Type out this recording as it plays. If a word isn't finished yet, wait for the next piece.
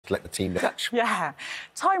to let the team know. Yeah.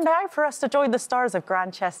 Time now for us to join the stars of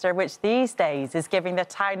Grantchester, which these days is giving the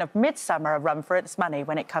town of Midsummer a run for its money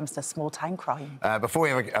when it comes to small-town crime. Before we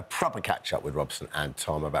have a proper catch-up with Robson and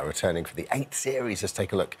Tom about returning for the 8th series, let's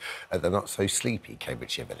take a look at the not-so-sleepy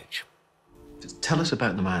Cambridgeshire village. Just tell us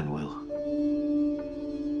about the man, Will.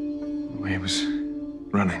 He was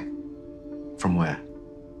running. From where?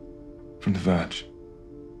 From the verge.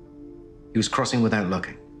 He was crossing without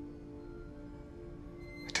looking.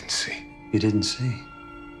 I didn't see. You didn't see?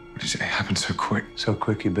 What is it? It happened so quick. So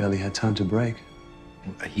quick you barely had time to brake.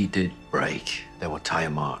 He did brake. There were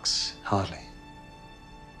tyre marks. Hardly.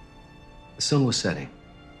 The sun was setting.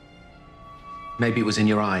 Maybe it was in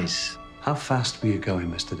your eyes. How fast were you going,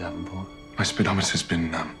 Mr. Davenport? My speedometer's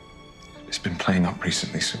been, it's been playing up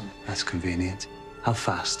recently, so... That's convenient. How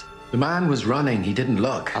fast? The man was running. He didn't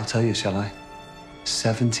look. I'll tell you, shall I?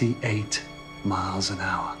 78 miles an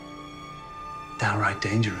hour. Downright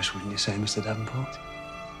dangerous, wouldn't you say, Mr. Davenport?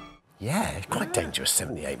 Yeah, it's quite dangerous,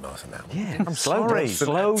 78 miles an hour. Yeah, I'm sorry.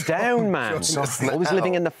 Slow down, man. Always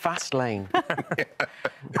living in the fast lane.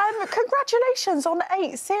 Congratulations on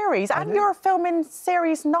 8 series, and you're filming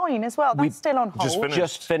Series 9 as well. That's still on hold.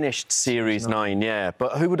 Just finished Series 9, yeah.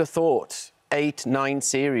 But who would have thought? 8, 9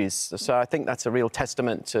 series. So I think that's a real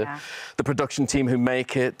testament to the production team who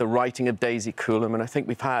make it, the writing of Daisy Coulomb, and I think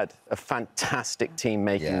we've had a fantastic team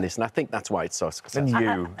making this, and I think that's why it's so successful.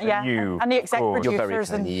 And you. And the exec producers. You're very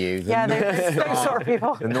and you. those sort of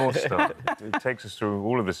people. The North Star. It takes us through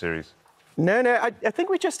all of the series. No, I think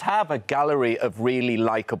we just have a gallery of really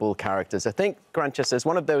likeable characters. I think Grantchester is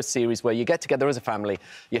one of those series where you get together as a family,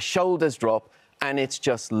 your shoulders drop, and it's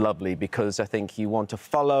just lovely because I think you want to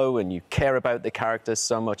follow and you care about the characters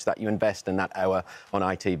so much that you invest in that hour on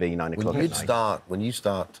ITV, 9 o'clock at night. When you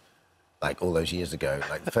start, like, all those years ago,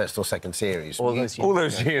 like the first or second series... All those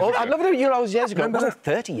years ago. I love it, all those years ago. It wasn't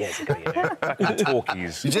 30 years ago, you know. Back in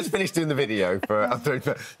talkies. You just finished doing the video for...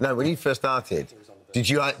 No, when you first started, do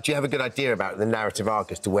you have a good idea about the narrative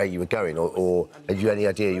arc as to where you were going, or had you any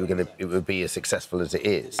idea it would be as successful as it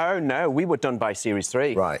is? Oh, no, we were done by Series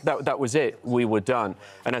 3. Right. That was it. We were done.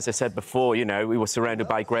 And as I said before, you know, we were surrounded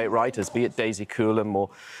by great writers, be it Daisy Coulomb or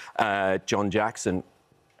John Jackson.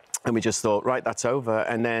 And we just thought, right, that's over.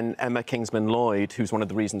 And then Emma Kingsman-Lloyd, who's one of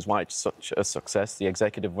the reasons why it's such a success, the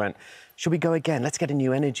executive went, should we go again? Let's get a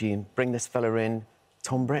new energy and bring this fella in,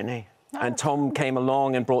 Tom Brittney. And Tom came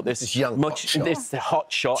along and brought this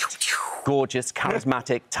hot shot, gorgeous,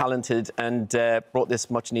 charismatic, talented, and brought this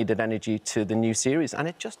much-needed energy to the new series, and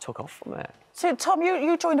it just took off from there. So, Tom,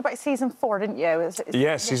 you joined about season 4, didn't you?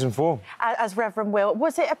 Yeah, season 4. As Reverend Will.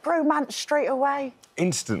 Was it a bromance straight away?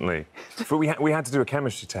 Instantly. But we had to do a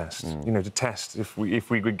chemistry test, you know, to test if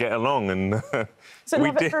we could get along, and So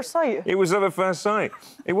love at first sight? It was love at first sight.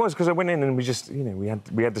 It was, because I went in and we just, you know,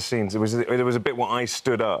 we had the scenes. There was a bit where I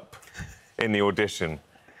stood up in the audition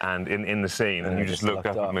and in the scene, and you just looked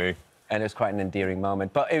up at me. And it was quite an endearing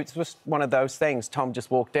moment. But it was one of those things. Tom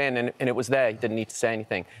just walked in and it was there. He didn't need to say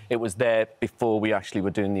anything. It was there before we actually were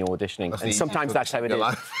doing the auditioning. And sometimes that's how it is.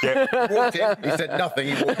 Yeah. Walked in, he said nothing,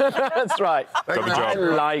 he walked in. That's right. I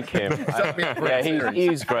like him. Yeah,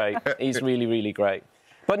 he's great. He's really, really great.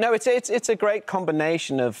 But no, it's a great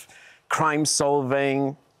combination of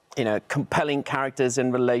crime-solving, you know, compelling characters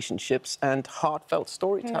and relationships and heartfelt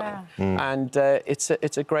storytelling. And it's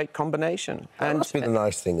a great combination. That must be the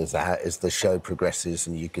nice thing is that as the show progresses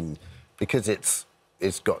and you can, because it's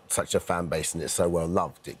got such a fan base and it's so well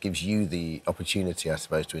loved, it gives you the opportunity, I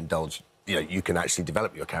suppose, to indulge. You know, you can actually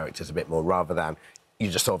develop your characters a bit more rather than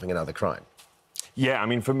you're just solving another crime. Yeah, I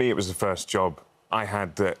mean, for me, it was the first job I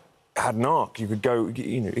had that had an arc. You could go,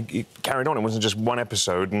 you know, it carried on. It wasn't just one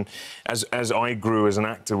episode. And as I grew as an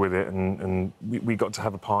actor with it, and we got to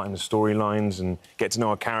have a part in the storylines and get to know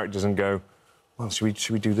our characters and go, well, should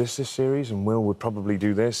we do this series? And Will would probably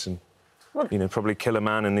do this, and you know, probably kill a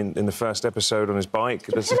man in the first episode on his bike.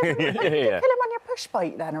 Kill him on your push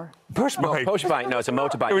bike then, or push bike? Push bike? No, it's a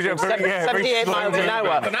motorbike. It was 78 miles an hour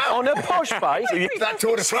on a push bike. That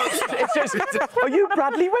Tour de France. It's just, are you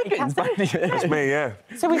Bradley Wiggins? It's me, yeah.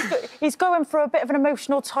 So he's going for a bit of an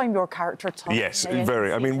emotional time, your character, Tom. Yes,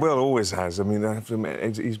 very. I mean, Will always has. I mean, I have to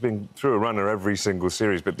admit, he's been through a runner every single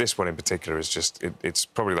series, but this one in particular is just, it's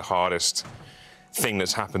probably the hardest thing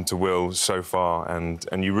that's happened to Will so far, and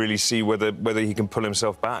you really see whether he can pull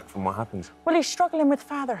himself back from what happens. Well, he's struggling with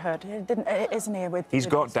fatherhood, isn't he? He's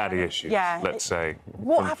got daddy issues, let's say.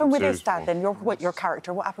 What happened with his dad, then? Your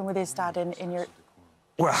character, what happened with his dad in your...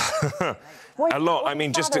 Well, a lot. I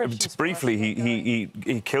mean, just briefly,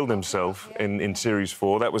 he killed himself in series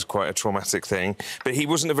 4. That was quite a traumatic thing. But he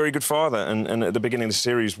wasn't a very good father. And at the beginning of the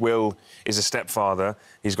series, Will is a stepfather.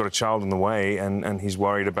 He's got a child on the way, and he's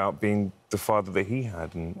worried about being the father that he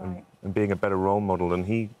had and being a better role model than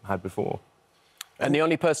he had before. And the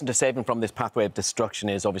only person to save him from this pathway of destruction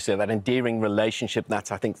is obviously that endearing relationship.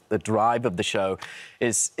 That's, I think, the drive of the show,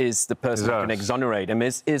 is the person who can exonerate him,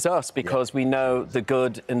 is us, because we know the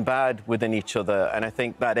good and bad within each other. And I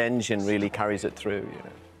think that engine really carries it through, you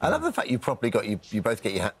know. I love the fact you properly got... You both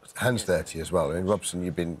get your hands dirty as well. I mean,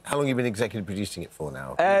 Robson, how long have you been executive producing it for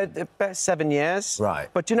now? About 7 years. Right.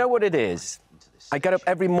 But do you know what it is? I get up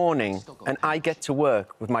every morning and I get to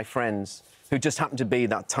work with my friends who just happen to be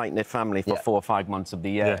that tight-knit family for 4 or 5 months of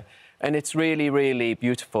the year. Yeah. And it's really, really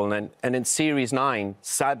beautiful. And in Series 9,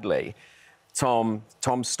 sadly, Tom's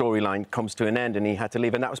storyline comes to an end and he had to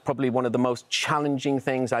leave. And that was probably one of the most challenging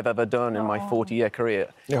things I've ever done in my 40-year career.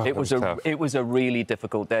 Yeah, it was a really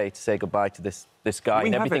difficult day to say goodbye to this guy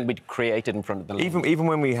and everything we'd created in front of the lens. Even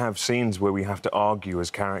when we have scenes where we have to argue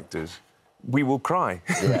as characters, we will cry.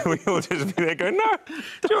 Yeah. We will just be there going, no,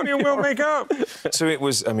 Johnny and Will make up. So it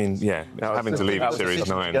was, I mean, yeah, having to leave Series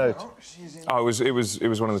 9. Oh, it was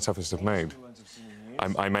one of the toughest I've made.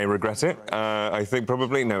 I may regret it. I think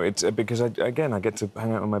probably no. It's because I get to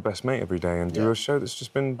hang out with my best mate every day and do a show that's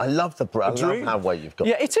just been. I love how well you've got.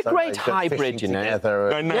 Yeah, it's a great hybrid, you know.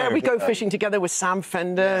 I know. Yeah, we go fishing together with Sam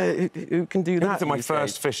Fender, who can do that. My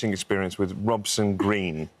first fishing experience with Robson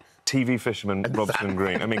Green. TV fisherman Robson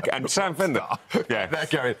Green. I mean, and Sam Fender. Yeah, they're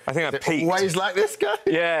going. I think I peaked. Ways like this guy.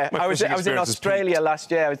 Yeah, I was in Australia last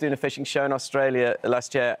year. I was doing a fishing show in Australia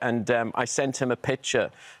last year, and I sent him a picture.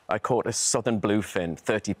 I caught a southern bluefin,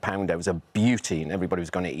 30-pounder. It was a beauty, and everybody was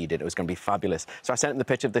going to eat it. It was going to be fabulous. So I sent him the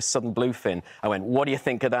picture of this southern bluefin. I went, "What do you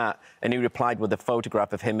think of that?" And he replied with a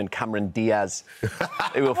photograph of him and Cameron Diaz,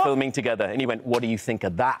 who were filming together. And he went, "What do you think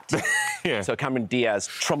of that?" Yeah. So Cameron Diaz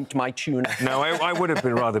trumped my tuna. No, I would have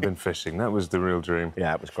rather been fishing. That was the real dream.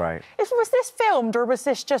 Yeah, it was great. Was this filmed, or was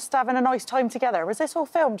this just having a nice time together? Was this all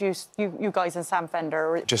filmed, you guys and Sam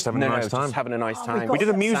Fender? Or... Just having a nice time. Just having a nice time. We did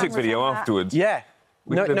a music video afterwards. Yeah.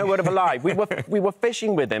 No word of a lie. We were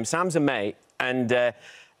fishing with him. Sam's a mate, and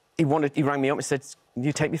he rang me up and said,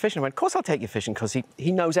 "You take me fishing?" I went, "Of course I'll take you fishing," because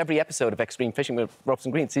he knows every episode of Extreme Fishing with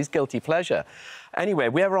Robson Green. It's his guilty pleasure. Anyway,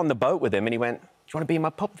 we were on the boat with him, and he went, "Do you want to be in my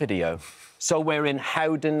pup video?" So we're in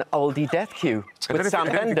Howden Aldi Death Queue with Sam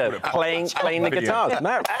Fender playing the guitars.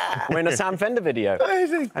 No, we're in a Sam Fender video.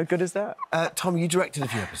 Amazing. How good is that? Tom, you directed a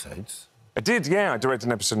few episodes. I did, yeah. I directed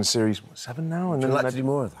an episode in Series 7 now. And Would you like to do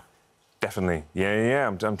more of that? Definitely. Yeah.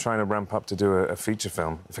 I'm trying to ramp up to do a feature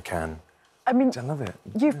film, if I can. I mean, I love it.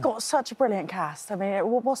 You've got such a brilliant cast. I mean,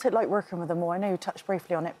 what's it like working with them all? I know you touched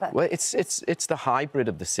briefly on it, but... Well, it's the hybrid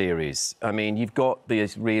of the series. I mean, you've got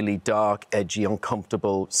these really dark, edgy,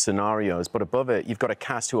 uncomfortable scenarios, but above it, you've got a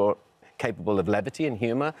cast who are capable of levity and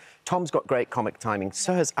humour. Tom's got great comic timing.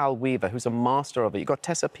 So has Al Weaver, who's a master of it. You've got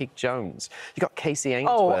Tessa Peake-Jones. You've got Casey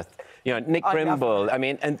Ainsworth. You know, Nick Brimble. I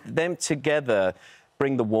mean, and them together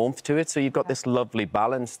bring the warmth to it. So you've got this lovely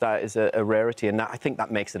balance that is a rarity, and I think that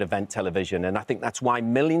makes it event television. And I think that's why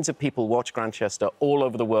millions of people watch Grantchester all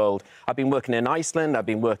over the world. I've been working in Iceland, I've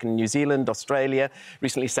been working in New Zealand, Australia,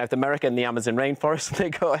 recently South America in the Amazon rainforest, and they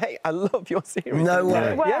go, "Hey, I love your series." No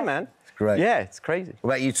way. Yeah, man. It's great. Yeah, it's crazy. What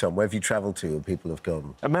about you, Tom? Where have you travelled to and people have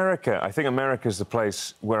gone? America. I think America's the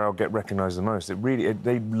place where I'll get recognised the most.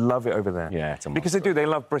 They love it over there. Yeah, it's a because they do. They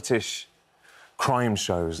love British crime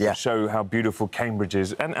shows that show how beautiful Cambridge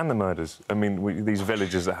is, and the murders. I mean, these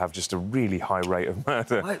villages that have just a really high rate of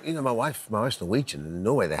murder. My wife's Norwegian, and in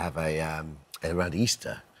Norway they have around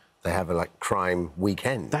Easter, they have a crime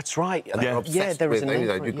weekend. That's right. They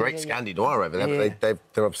do great Scandi noir over there, but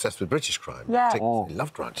they're obsessed with British crime. Yeah. They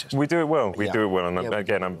love Grantchester. We do it well. We do it well, and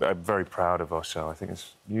again, I'm very proud of our show. I think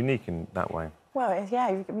it's unique in that way. Well,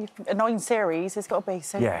 yeah, a 9 series, it's got to be,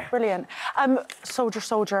 so brilliant.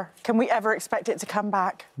 Soldier, can we ever expect it to come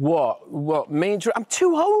back? What? I'm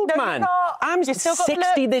too old, no, man. You're not. I'm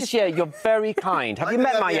 60 this year. You're very kind. Have you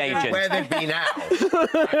met my agent? Where they've been out.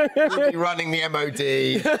 We'll be running the MOD.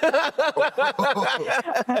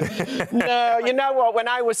 No, you know what? When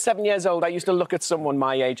I was 7 years old, I used to look at someone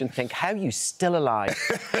my age and think, how are you still alive?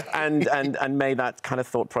 and may that kind of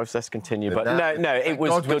thought process continue. But no, it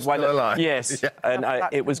was good while it lasted. Yes. Yeah. And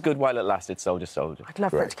it was good while it lasted, Soldier. I'd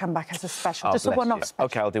love for it to come back as a special, just a one-off special.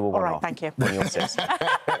 OK, I'll do a one-off. All right, thank you. When you're 6.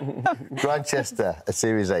 Grantchester,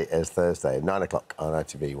 Series 8 is Thursday, 9 o'clock on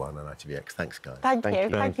ITV1 and ITVX. Thanks, guys.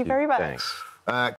 Thank you very much. Thanks.